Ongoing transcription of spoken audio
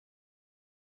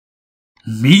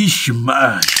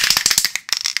Mishmash.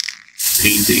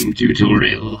 Painting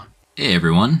tutorial. Hey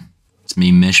everyone, it's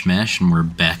me Mishmash and we're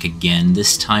back again,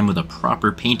 this time with a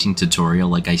proper painting tutorial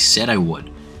like I said I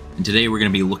would. And today we're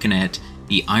going to be looking at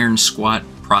the Iron Squat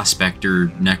Prospector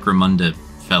Necromunda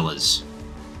fellas.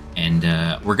 And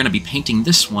we're going to be painting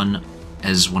this one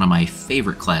as one of my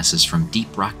favorite classes from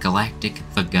Deep Rock Galactic,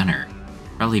 the Gunner.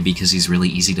 Probably because he's really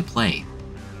easy to play.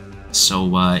 So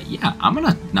yeah, I'm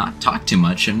going to not talk too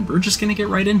much and we're just going to get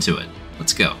right into it.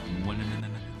 Let's go.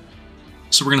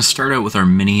 So we're going to start out with our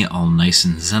mini all nice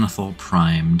and zenithal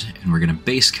primed, and we're going to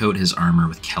base coat his armor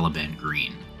with caliban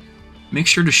green. Make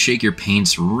sure to shake your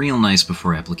paints real nice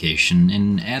before application,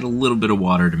 and add a little bit of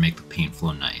water to make the paint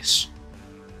flow nice.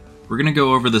 We're going to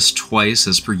go over this twice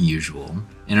as per usual,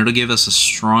 and it'll give us a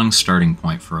strong starting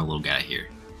point for our little guy here.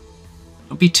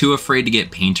 Don't be too afraid to get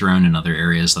paint around in other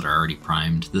areas that are already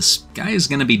primed. This guy is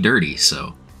going to be dirty,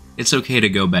 so it's okay to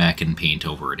go back and paint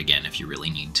over it again if you really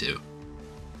need to.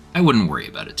 I wouldn't worry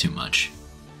about it too much.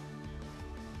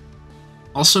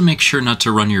 Also make sure not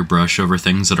to run your brush over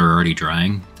things that are already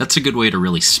drying. That's a good way to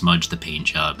really smudge the paint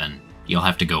job and you'll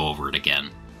have to go over it again.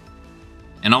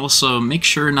 And also make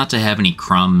sure not to have any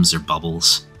crumbs or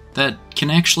bubbles. That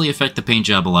can actually affect the paint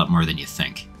job a lot more than you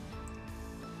think.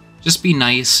 Just be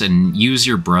nice and use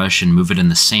your brush and move it in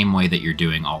the same way that you're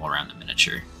doing all around the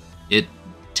miniature. It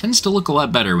tends to look a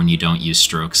lot better when you don't use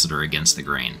strokes that are against the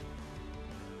grain.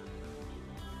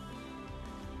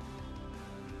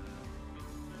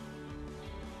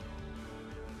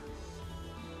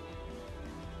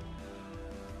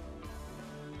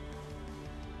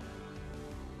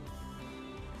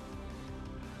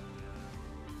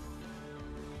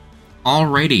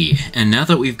 Alrighty, and now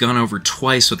that we've gone over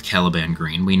twice with caliban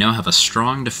green, we now have a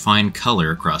strong defined color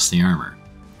across the armor.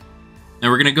 Now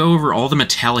we're going to go over all the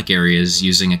metallic areas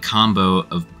using a combo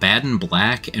of Abaddon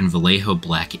black and Vallejo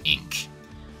black ink.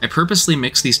 I purposely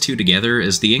mixed these two together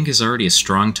as the ink is already a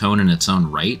strong tone in its own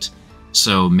right,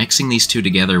 so mixing these two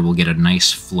together will get a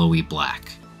nice flowy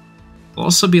black. We'll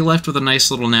also be left with a nice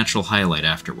little natural highlight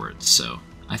afterwards, so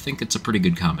I think it's a pretty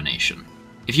good combination.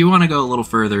 If you want to go a little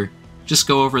further, just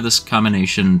go over this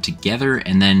combination together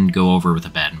and then go over with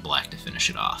Abaddon black to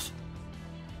finish it off.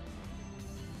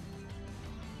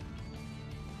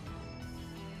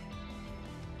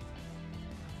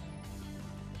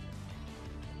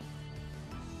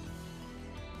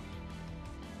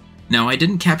 Now I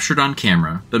didn't capture it on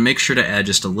camera, but make sure to add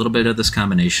just a little bit of this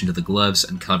combination to the gloves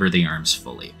and cover the arms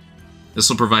fully. This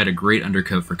will provide a great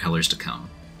undercoat for colors to come.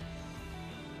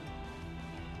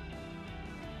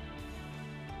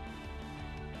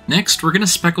 Next, we're going to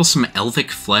speckle some elfic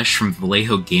flesh from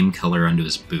Vallejo game color onto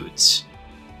his boots.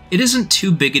 It isn't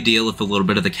too big a deal if a little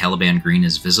bit of the caliban green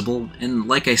is visible, and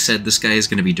like I said, this guy is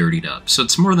going to be dirtied up, so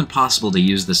it's more than possible to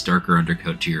use this darker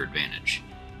undercoat to your advantage.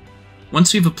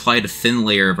 Once we've applied a thin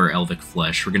layer of our elfic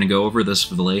flesh, we're going to go over this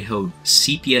Vallejo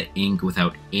sepia ink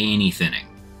without any thinning.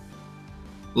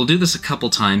 We'll do this a couple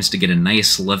times to get a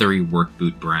nice leathery work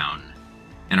boot brown,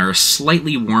 and our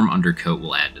slightly warm undercoat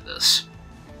will add to this.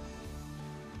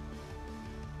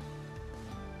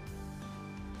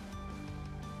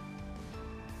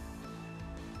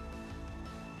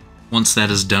 Once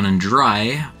that is done and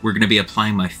dry, we're going to be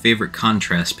applying my favorite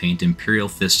contrast paint, Imperial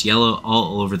Fist Yellow,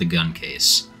 all over the gun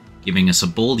case, giving us a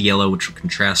bold yellow which will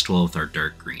contrast well with our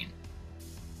dark green.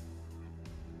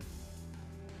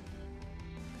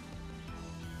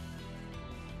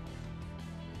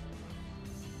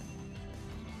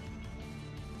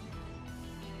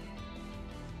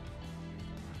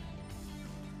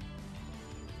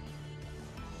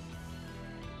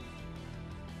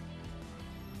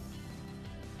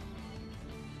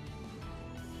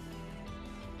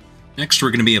 Next,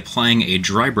 we're going to be applying a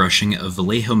dry brushing of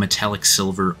Vallejo Metallic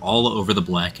Silver all over the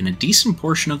black and a decent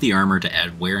portion of the armor to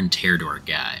add wear and tear to our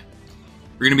guy.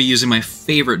 We're going to be using my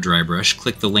favorite dry brush.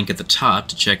 Click the link at the top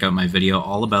to check out my video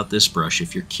all about this brush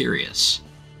if you're curious.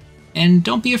 And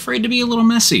don't be afraid to be a little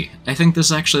messy. I think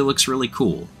this actually looks really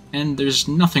cool, and there's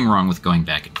nothing wrong with going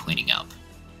back and cleaning up.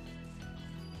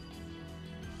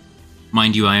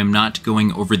 Mind you, I am not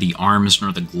going over the arms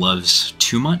nor the gloves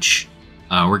too much.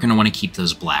 We're going to want to keep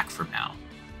those black from now.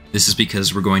 This is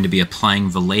because we're going to be applying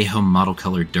Vallejo Model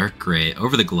Color Dark Gray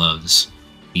over the gloves,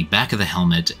 the back of the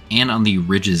helmet, and on the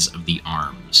ridges of the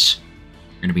arms.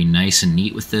 We're going to be nice and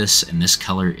neat with this, and this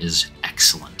color is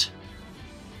excellent.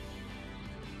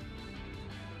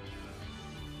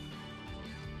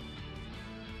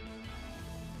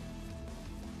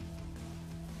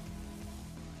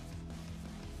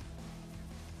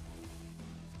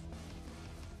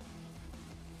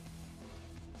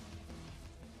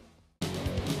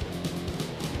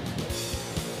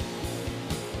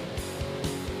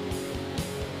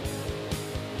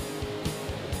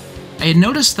 I had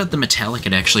noticed that the metallic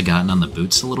had actually gotten on the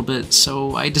boots a little bit,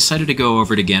 so I decided to go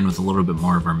over it again with a little bit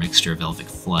more of our mixture of elfic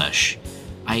flesh.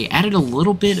 I added a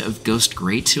little bit of ghost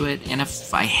gray to it, and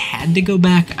if I had to go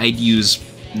back, I'd use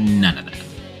none of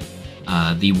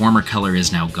that. The warmer color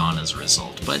is now gone as a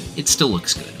result, but it still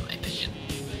looks good in my opinion.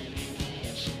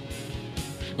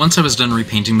 Once I was done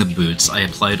repainting the boots, I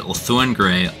applied ulthuan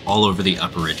gray all over the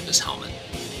upper ridge of his helmet.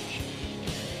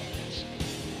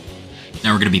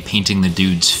 Now we're going to be painting the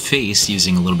dude's face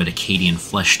using a little bit of cadian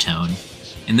flesh tone,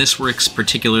 and this works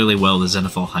particularly well with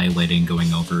zenithal highlighting,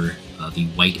 going over the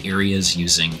white areas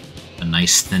using a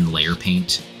nice thin layer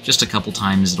paint. Just a couple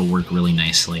times it'll work really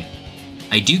nicely.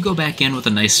 I do go back in with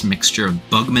a nice mixture of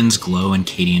bugmans glow and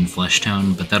cadian flesh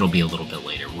tone, but that'll be a little bit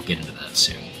later. We'll get into that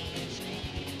soon.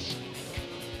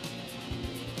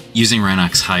 Using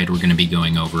rinox hide, we're going to be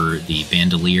going over the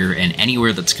bandolier and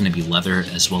anywhere that's going to be leather,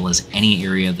 as well as any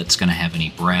area that's going to have any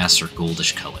brass or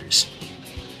goldish colors.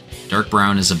 Dark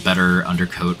brown is a better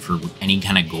undercoat for any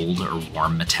kind of gold or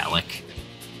warm metallic.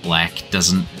 Black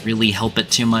doesn't really help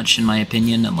it too much in my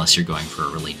opinion, unless you're going for a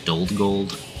really dulled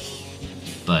gold.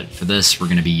 But for this, we're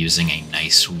going to be using a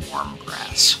nice warm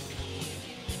brass.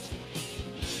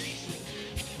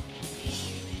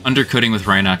 Undercoating with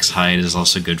rinox hide is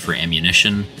also good for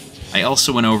ammunition. I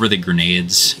also went over the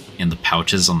grenades and the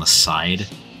pouches on the side,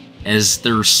 as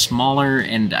they're smaller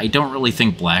and I don't really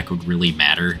think black would really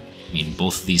matter. I mean,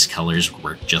 both of these colors would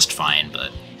work just fine,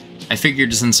 but I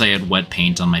figured since I had wet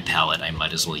paint on my palette, I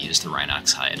might as well use the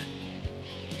rinox hide.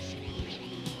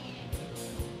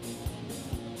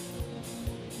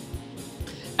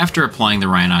 After applying the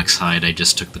rinox hide, I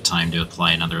just took the time to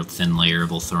apply another thin layer of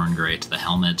ulthuan gray to the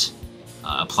helmet,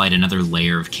 applied another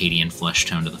layer of cadian flesh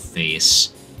tone to the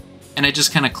face, and I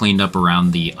just kind of cleaned up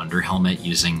around the underhelmet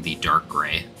using the dark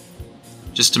gray,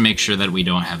 just to make sure that we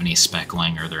don't have any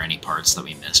speckling or there are any parts that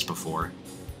we missed before.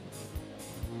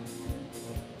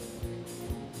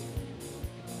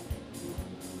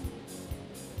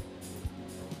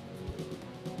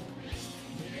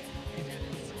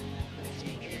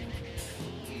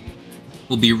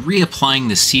 We'll be reapplying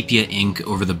the sepia ink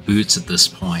over the boots at this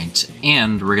point,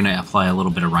 and we're going to apply a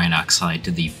little bit of rinox hide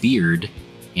to the beard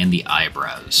and the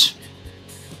eyebrows.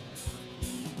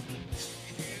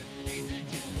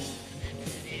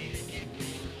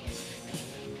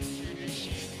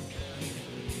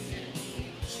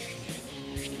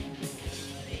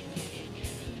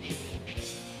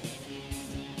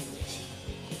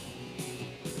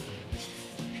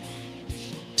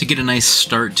 To get a nice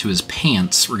start to his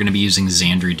pants, we're going to be using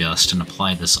zandrii dust and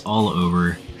apply this all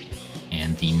over,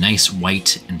 and the nice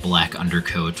white and black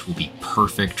undercoat will be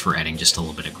perfect for adding just a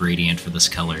little bit of gradient for this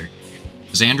color.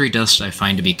 Zandrii dust I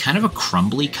find to be kind of a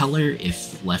crumbly color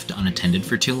if left unattended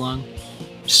for too long,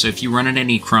 so if you run into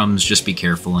any crumbs, just be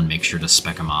careful and make sure to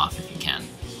speck them off if you can.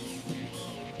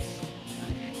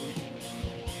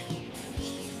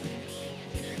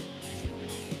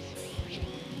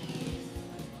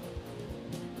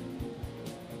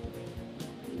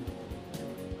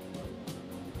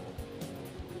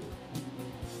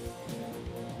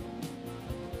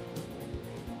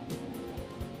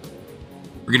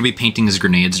 We're going to be painting his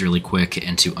grenades really quick,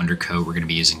 and to undercoat we're going to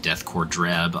be using Deathcore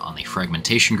Drab on the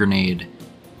fragmentation grenade,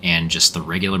 and just the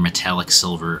regular metallic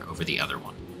silver over the other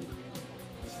one.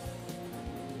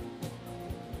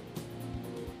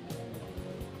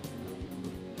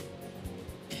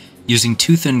 Using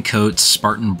two thin coats,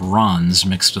 Spartan Bronze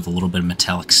mixed with a little bit of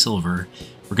metallic silver,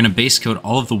 we're going to base coat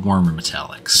all of the warmer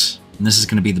metallics. And this is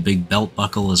going to be the big belt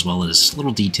buckle, as well as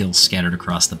little details scattered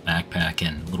across the backpack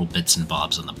and little bits and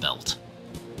bobs on the belt.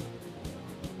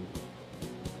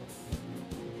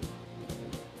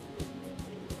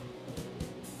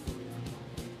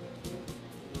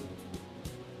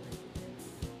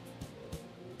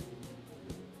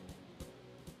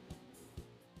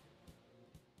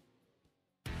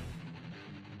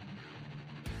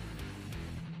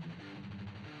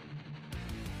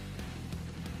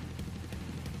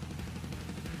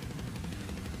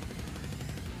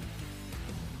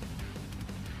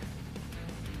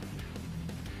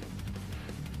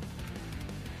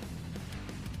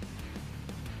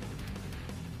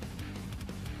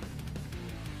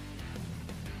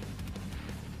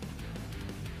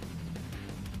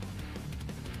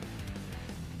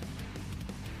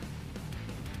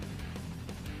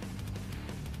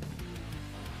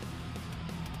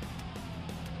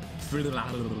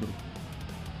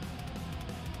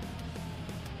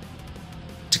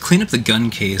 To clean up the gun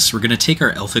case, we're going to take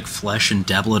our elfic flesh and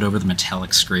dabble it over the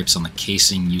metallic scrapes on the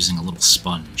casing using a little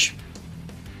sponge.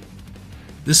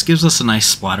 This gives us a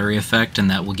nice splattery effect,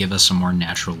 and that will give us a more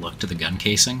natural look to the gun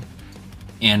casing.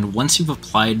 And once you've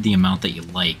applied the amount that you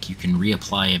like, you can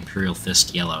reapply Imperial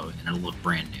Fist Yellow and it'll look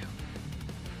brand new.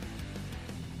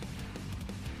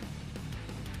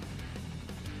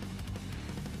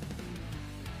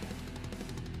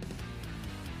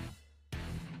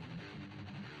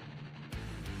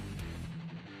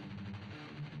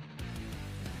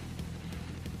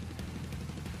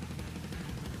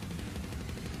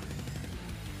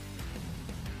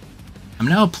 I'm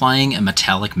now applying a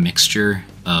metallic mixture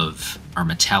of our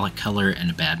metallic color and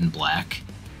Abaddon black,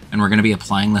 and we're going to be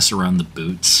applying this around the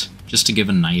boots, just to give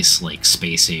a nice, like,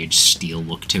 space age steel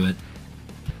look to it.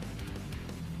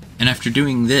 And after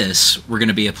doing this, we're going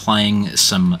to be applying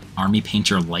some Army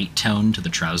Painter light tone to the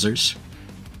trousers,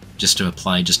 just to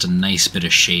apply just a nice bit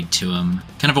of shade to them.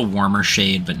 Kind of a warmer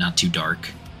shade, but not too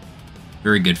dark.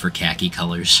 Very good for khaki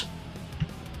colors.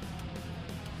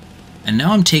 And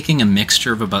now I'm taking a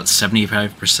mixture of about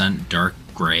 75% dark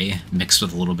gray mixed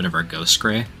with a little bit of our ghost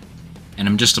gray, and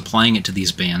I'm just applying it to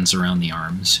these bands around the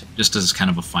arms, just as kind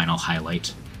of a final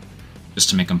highlight, just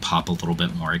to make them pop a little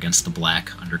bit more against the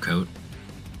black undercoat.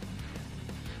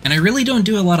 And I really don't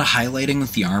do a lot of highlighting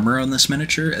with the armor on this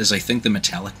miniature, as I think the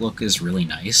metallic look is really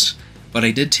nice, but I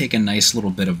did take a nice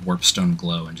little bit of warpstone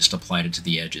glow and just applied it to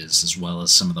the edges, as well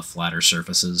as some of the flatter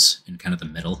surfaces in kind of the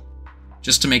middle,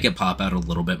 just to make it pop out a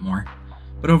little bit more.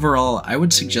 But overall, I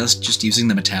would suggest just using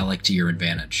the metallic to your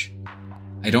advantage.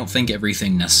 I don't think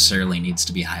everything necessarily needs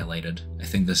to be highlighted. I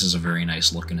think this is a very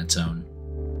nice look in its own.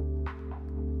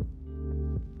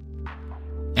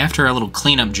 After our little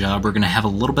cleanup job, we're going to have a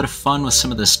little bit of fun with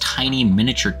some of this tiny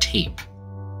miniature tape.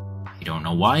 I don't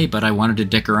know why, but I wanted to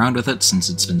dick around with it since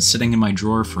it's been sitting in my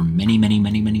drawer for many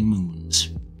moons.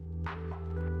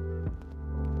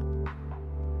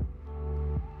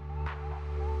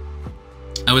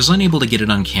 I was unable to get it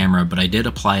on camera, but I did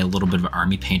apply a little bit of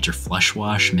Army Painter Flesh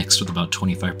Wash mixed with about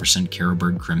 25%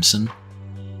 Carroburg Crimson,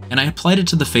 and I applied it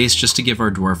to the face just to give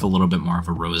our dwarf a little bit more of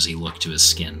a rosy look to his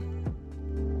skin.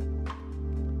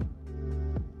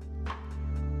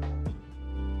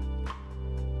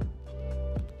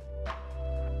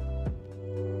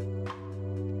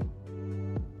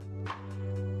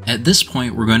 At this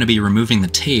point, we're going to be removing the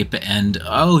tape, and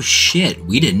oh shit,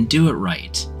 we didn't do it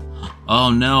right. Oh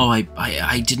no,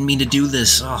 I didn't mean to do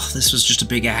this. Oh, this was just a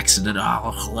big accident.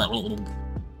 Oh.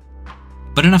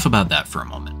 But enough about that for a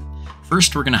moment.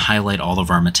 First, we're going to highlight all of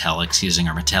our metallics using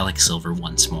our metallic silver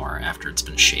once more after it's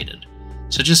been shaded.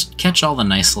 So just catch all the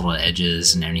nice little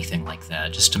edges and anything like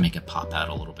that, just to make it pop out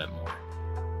a little bit more.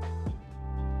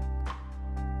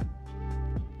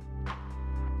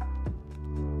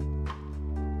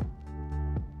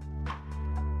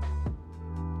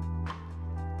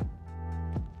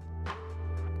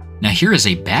 Now here is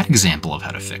a bad example of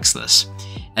how to fix this.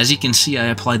 As you can see, I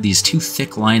applied these two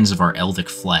thick lines of our elvic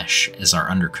flesh as our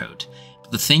undercoat.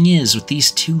 But the thing is, with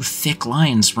these two thick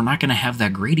lines, we're not going to have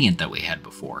that gradient that we had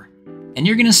before. And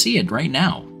you're going to see it right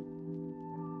now.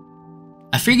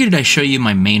 I figured I'd show you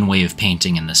my main way of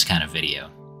painting in this kind of video.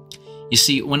 You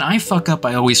see, when I fuck up,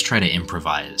 I always try to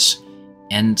improvise.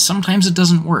 And sometimes it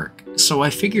doesn't work. So I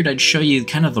figured I'd show you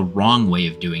kind of the wrong way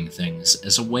of doing things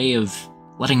as a way of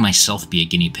letting myself be a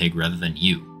guinea pig rather than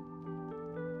you.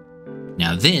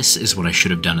 Now this is what I should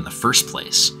have done in the first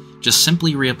place, just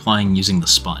simply reapplying using the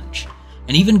sponge.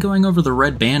 And even going over the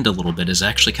red band a little bit is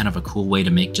actually kind of a cool way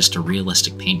to make just a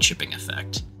realistic paint chipping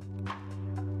effect.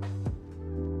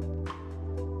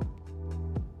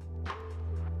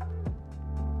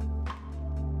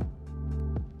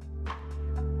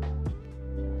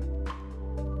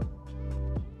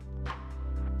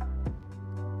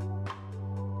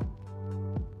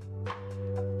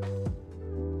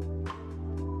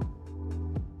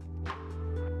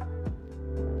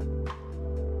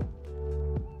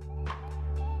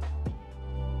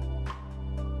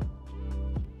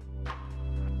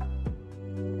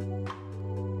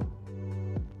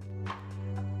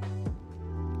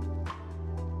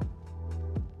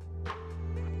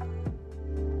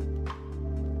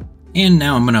 And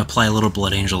now I'm going to apply a little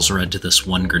Blood Angel's Red to this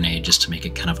one grenade just to make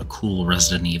it kind of a cool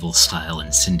Resident Evil style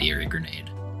incendiary grenade.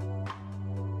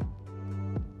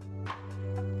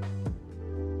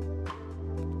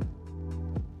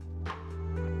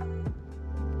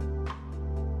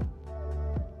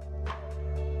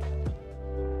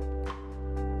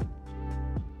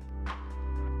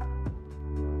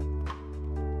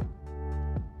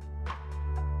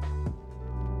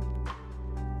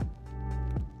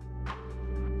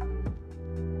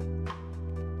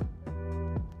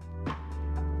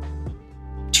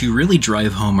 To really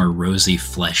drive home our rosy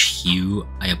flesh hue,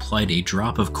 I applied a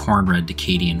drop of khorne red to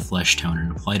cadian flesh tone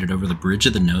and applied it over the bridge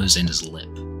of the nose and his lip.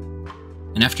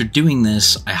 And And after doing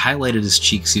this, I highlighted his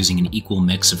cheeks using an equal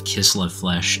mix of kislev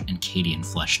flesh and cadian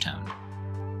flesh tone.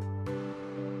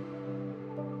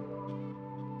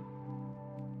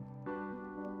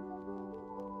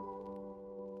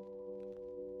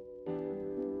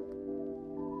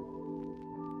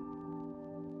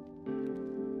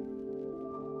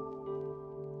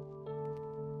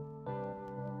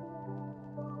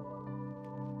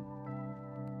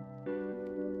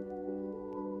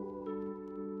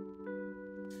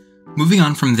 Moving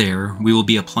on from there, we will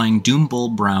be applying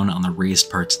doombull brown on the raised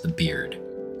parts of the beard,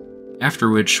 after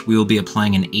which we will be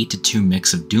applying an 8:2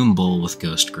 mix of doombull with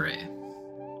ghost gray.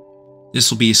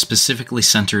 This will be specifically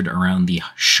centered around the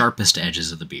sharpest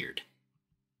edges of the beard.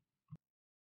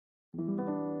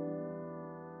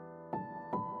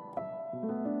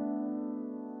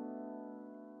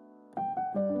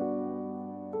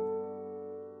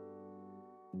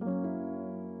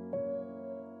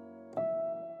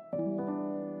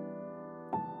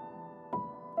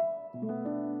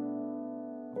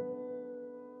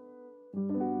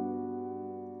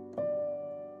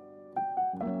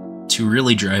 To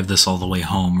really drive this all the way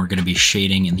home, we're going to be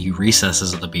shading in the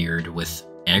recesses of the beard with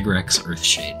agrax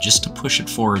earthshade, just to push it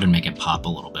forward and make it pop a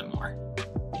little bit more.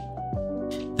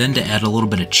 Then to add a little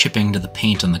bit of chipping to the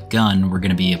paint on the gun, we're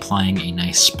going to be applying a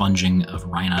nice sponging of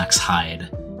rinox hide,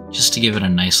 just to give it a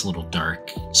nice little dark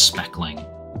speckling.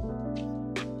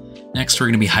 Next, we're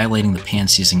going to be highlighting the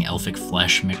pants using elfic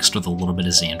flesh mixed with a little bit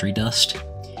of zandrii dust.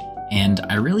 And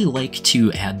I really like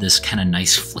to add this kind of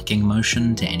nice flicking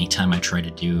motion to any time I try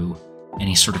to do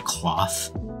any sort of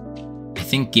cloth. I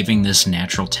think giving this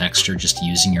natural texture just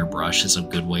using your brush is a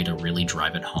good way to really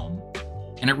drive it home.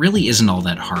 And it really isn't all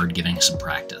that hard given some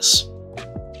practice.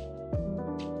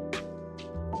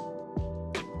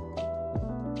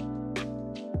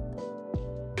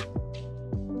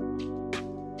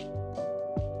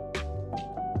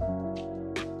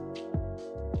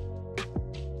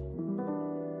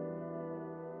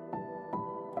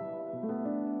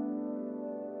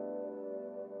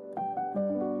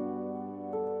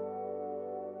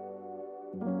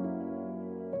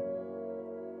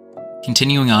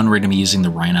 Continuing on, we're going to be using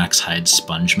the rinox hide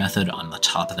sponge method on the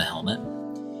top of the helmet.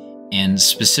 And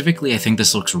specifically, I think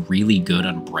this looks really good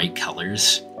on bright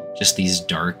colors. Just these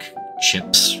dark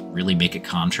chips really make it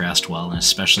contrast well, and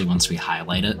especially once we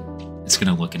highlight it, it's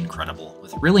going to look incredible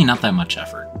with really not that much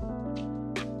effort.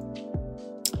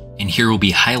 And here we'll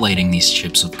be highlighting these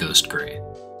chips with ghost gray.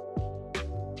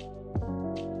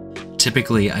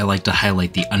 Typically, I like to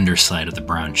highlight the underside of the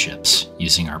brown chips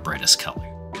using our brightest color.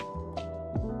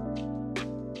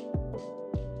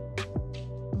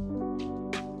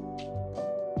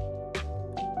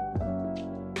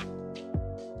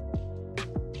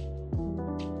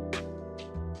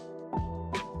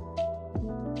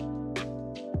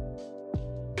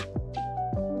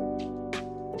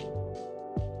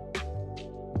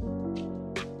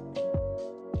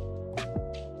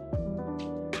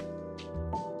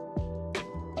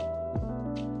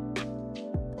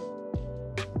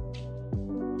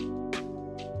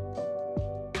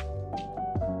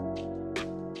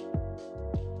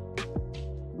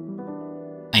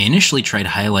 I initially tried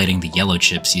highlighting the yellow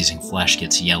chips using Flesh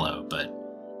Gets Yellow, but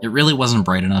it really wasn't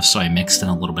bright enough, so I mixed in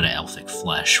a little bit of elfic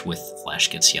flesh with Flesh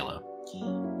Gets Yellow.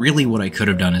 Really what I could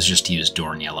have done is just use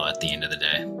Dorn Yellow at the end of the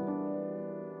day.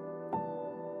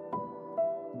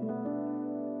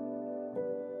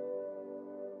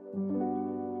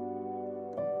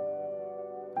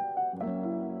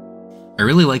 I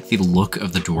really like the look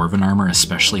of the dwarven armor,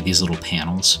 especially these little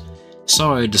panels.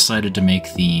 So I decided to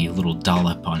make the little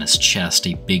dollop on his chest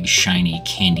a big, shiny,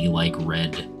 candy-like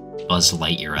red Buzz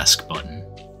Lightyear-esque button.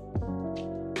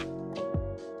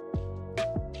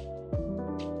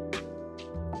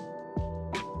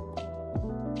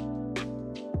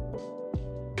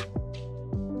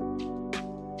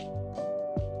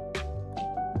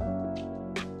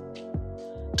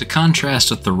 To contrast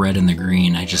with the red and the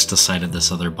green, I just decided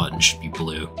this other button should be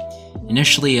blue.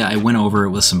 Initially, I went over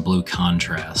it with some blue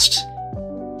contrast,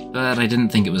 but I didn't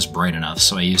think it was bright enough,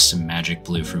 so I used some magic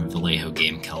blue from Vallejo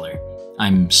Game Color.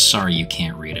 I'm sorry you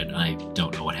can't read it, I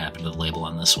don't know what happened to the label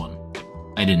on this one.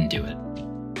 I didn't do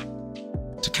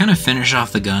it. To kind of finish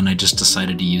off the gun, I just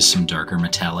decided to use some darker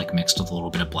metallic mixed with a little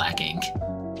bit of black ink.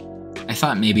 I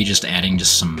thought maybe just adding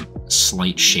just some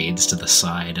slight shades to the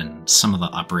side and some of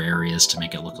the upper areas to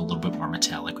make it look a little bit more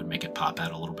metallic would make it pop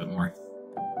out a little bit more.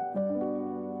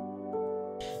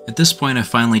 At this point, I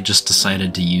finally just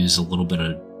decided to use a little bit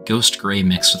of ghost gray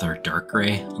mixed with our dark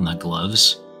gray on the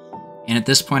gloves. And at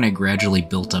this point, I gradually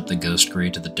built up the ghost gray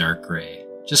to the dark gray,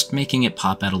 just making it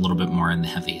pop out a little bit more and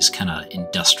have these kind of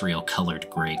industrial colored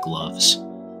gray gloves.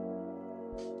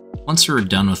 Once we were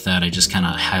done with that, I just kind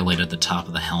of highlighted the top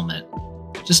of the helmet,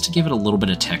 just to give it a little bit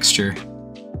of texture.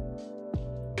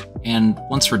 And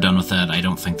once we're done with that, I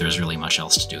don't think there's really much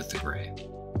else to do with the gray.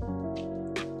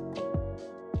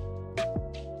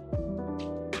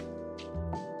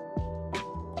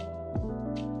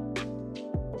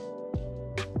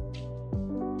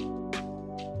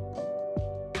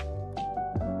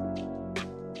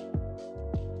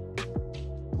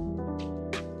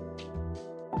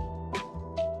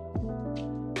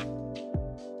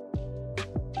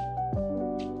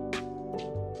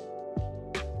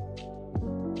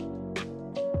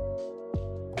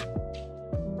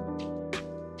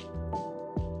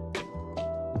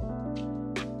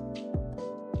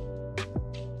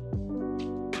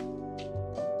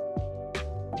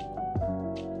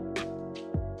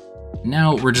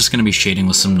 Now we're just going to be shading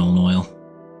with some nuln oil,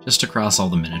 just across all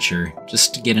the miniature,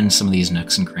 just to get in some of these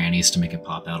nooks and crannies to make it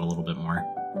pop out a little bit more.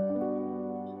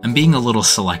 I'm being a little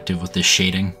selective with this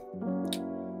shading.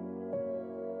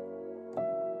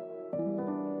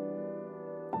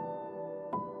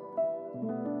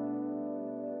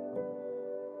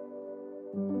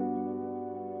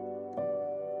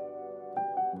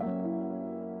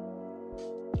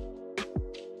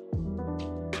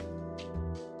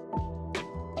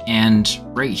 And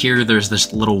right here, there's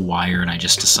this little wire, and I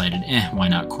just decided, why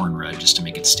not khorne red, just to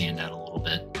make it stand out a little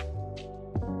bit.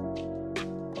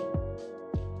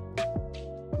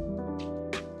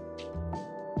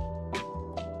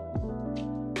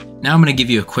 Now I'm going to give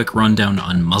you a quick rundown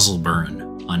on muzzle burn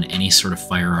on any sort of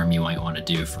firearm you might want to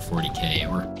do for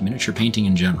 40k, or miniature painting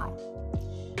in general.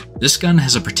 This gun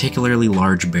has a particularly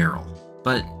large barrel,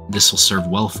 but this will serve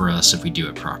well for us if we do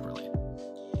it properly.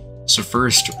 So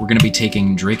first, we're going to be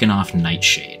taking Drakenhof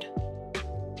Nightshade.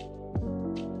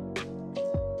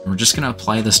 And we're just going to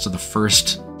apply this to the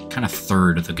first kind of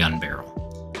third of the gun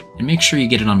barrel, and make sure you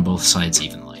get it on both sides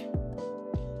evenly.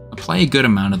 Apply a good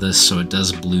amount of this so it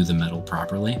does blue the metal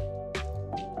properly,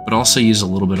 but also use a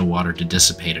little bit of water to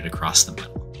dissipate it across the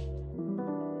metal.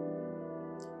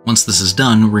 Once this is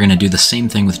done, we're going to do the same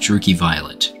thing with druchii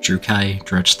violet. Druchii,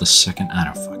 Drutch the second, I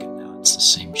don't fucking know, it's the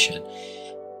same shit.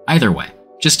 Either way,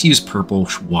 just use purple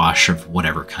wash of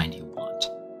whatever kind you want.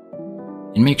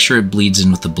 And make sure it bleeds in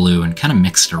with the blue and kind of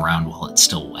mix it around while it's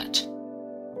still wet.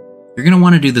 You're going to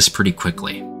want to do this pretty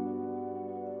quickly.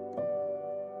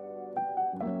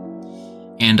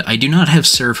 And I do not have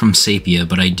Seraphim Sepia,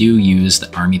 but I do use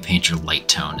the Army Painter Light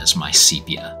Tone as my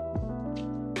sepia.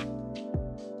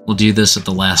 We'll do this at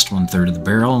the last 1/3 of the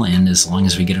barrel, and as long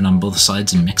as we get it on both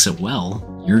sides and mix it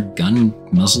well, your gun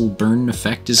muzzle burn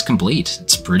effect is complete.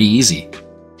 It's pretty easy.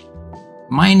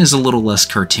 Mine is a little less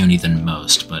cartoony than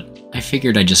most, but I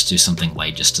figured I'd just do something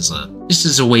light just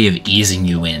as a way of easing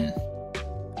you in.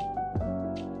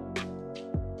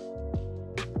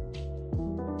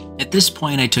 At this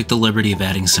point, I took the liberty of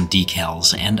adding some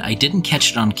decals, and I didn't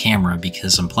catch it on camera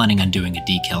because I'm planning on doing a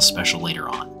decal special later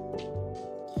on.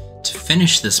 To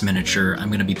finish this miniature, I'm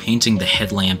going to be painting the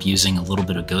headlamp using a little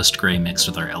bit of ghost gray mixed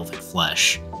with our elfic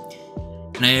flesh.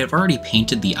 And I have already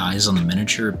painted the eyes on the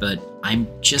miniature, but I'm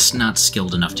just not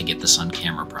skilled enough to get this on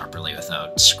camera properly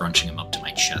without scrunching them up to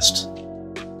my chest.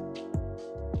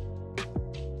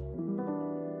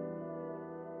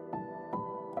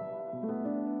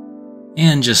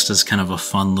 And just as kind of a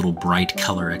fun little bright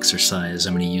color exercise,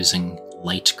 I'm going to be using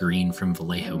light green from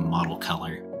Vallejo model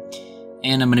color.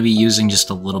 And I'm going to be using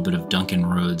just a little bit of Duncan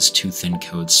Rhodes 2 Thin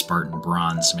Coat Spartan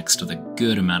Bronze mixed with a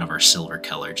good amount of our silver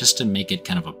color, just to make it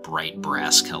kind of a bright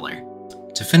brass color.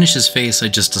 To finish his face, I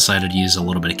just decided to use a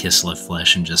little bit of kislev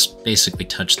flesh and just basically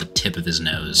touch the tip of his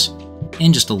nose,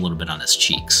 and just a little bit on his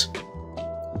cheeks.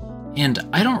 And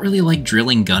I don't really like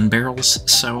drilling gun barrels,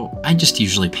 so I just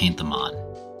usually paint them on.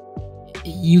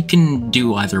 You can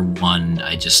do either one,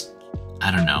 I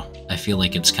don't know, I feel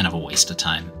like it's kind of a waste of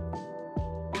time.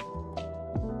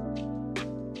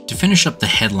 To finish up the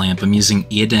headlamp, I'm using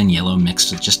iyadan yellow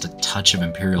mixed with just a touch of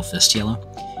imperial fist yellow.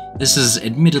 This is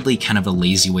admittedly kind of a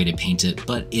lazy way to paint it,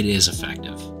 but it is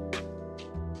effective.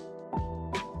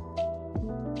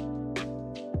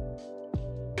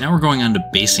 Now we're going on to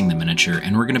basing the miniature,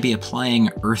 and we're going to be applying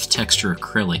earth texture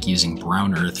acrylic using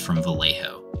brown earth from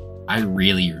Vallejo. I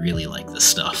really, really like this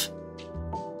stuff.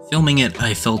 Filming it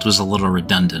I felt was a little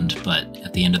redundant, but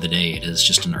at the end of the day it is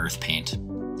just an earth paint.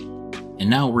 And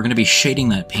now we're going to be shading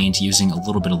that paint using a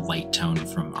little bit of light tone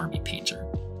from Army Painter.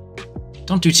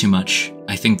 Don't do too much.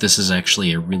 I think this is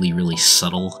actually a really, really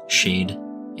subtle shade,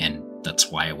 and that's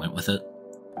why I went with it.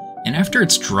 And after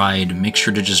it's dried, make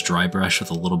sure to just dry brush with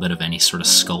a little bit of any sort of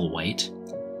skull white.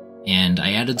 And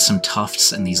I added some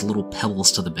tufts and these little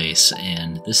pebbles to the base,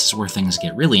 and this is where things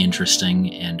get really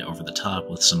interesting and over the top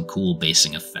with some cool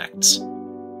basing effects.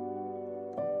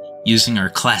 Using our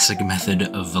classic method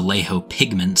of Vallejo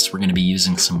pigments, we're going to be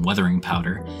using some weathering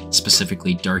powder,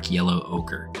 specifically dark yellow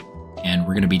ochre. And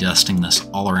we're going to be dusting this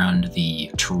all around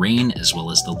the terrain as well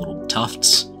as the little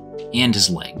tufts and his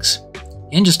legs.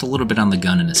 And just a little bit on the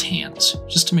gun and his hands,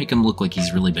 just to make him look like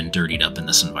he's really been dirtied up in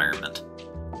this environment.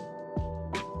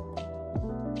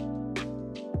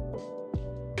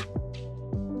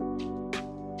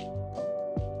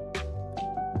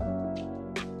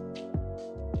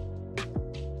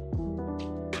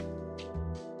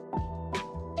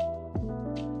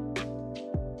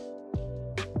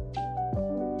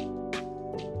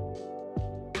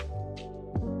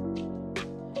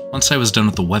 Once I was done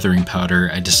with the weathering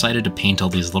powder, I decided to paint all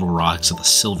these little rocks with a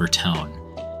silver tone,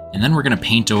 and then we're going to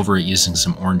paint over it using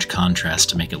some orange contrast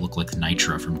to make it look like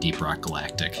Nitro from Deep Rock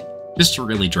Galactic, just to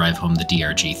really drive home the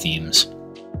DRG themes.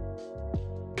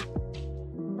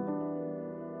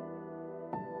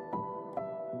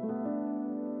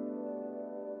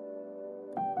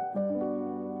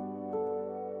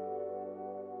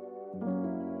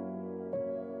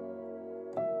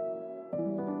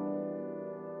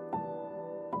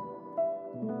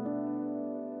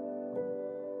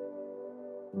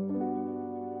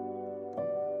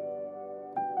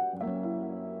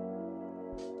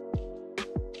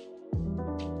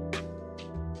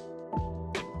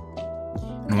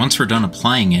 And once we're done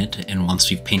applying it, and once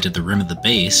we've painted the rim of the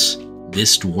base,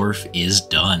 this dwarf is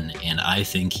done, and I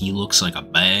think he looks like a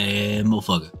bad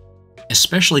motherfucker.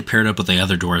 Especially paired up with the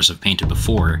other dwarves I've painted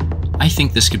before, I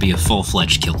think this could be a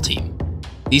full-fledged kill team.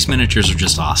 These miniatures are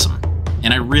just awesome,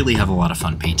 and I really have a lot of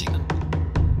fun painting them.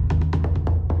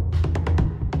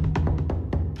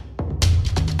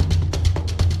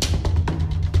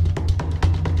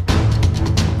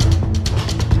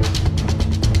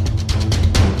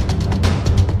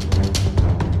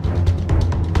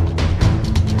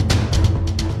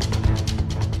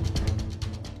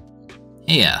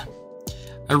 Yeah,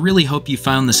 I really hope you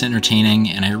found this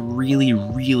entertaining, and I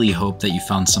really hope that you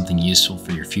found something useful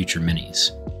for your future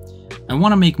minis. I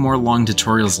want to make more long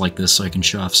tutorials like this so I can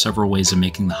show off several ways of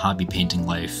making the hobby painting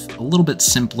life a little bit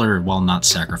simpler while not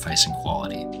sacrificing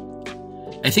quality.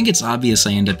 I think it's obvious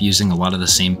I end up using a lot of the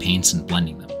same paints and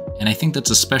blending them, and I think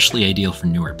that's especially ideal for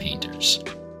newer painters.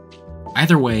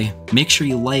 Either way, make sure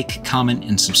you like, comment,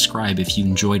 and subscribe if you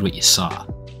enjoyed what you saw.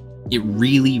 It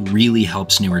really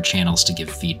helps newer channels to give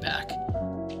feedback.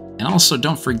 And also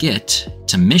don't forget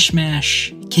to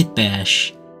mishmash,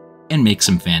 kitbash, and make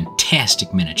some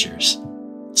fantastic miniatures.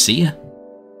 See ya!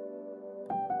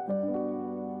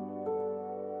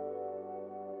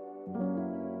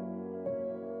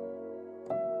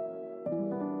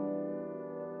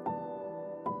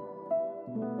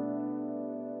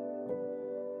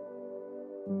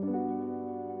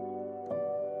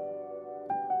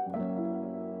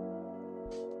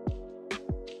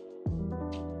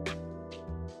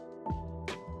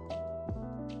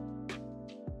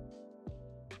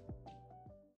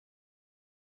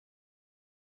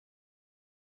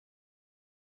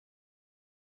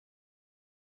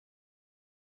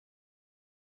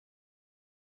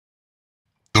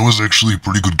 That was actually a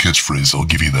pretty good catchphrase, I'll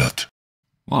give you that.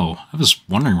 Whoa, I was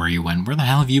wondering where you went. Where the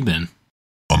hell have you been?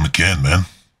 On the can, man.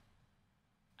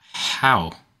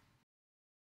 How?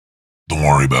 Don't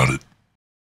worry about it.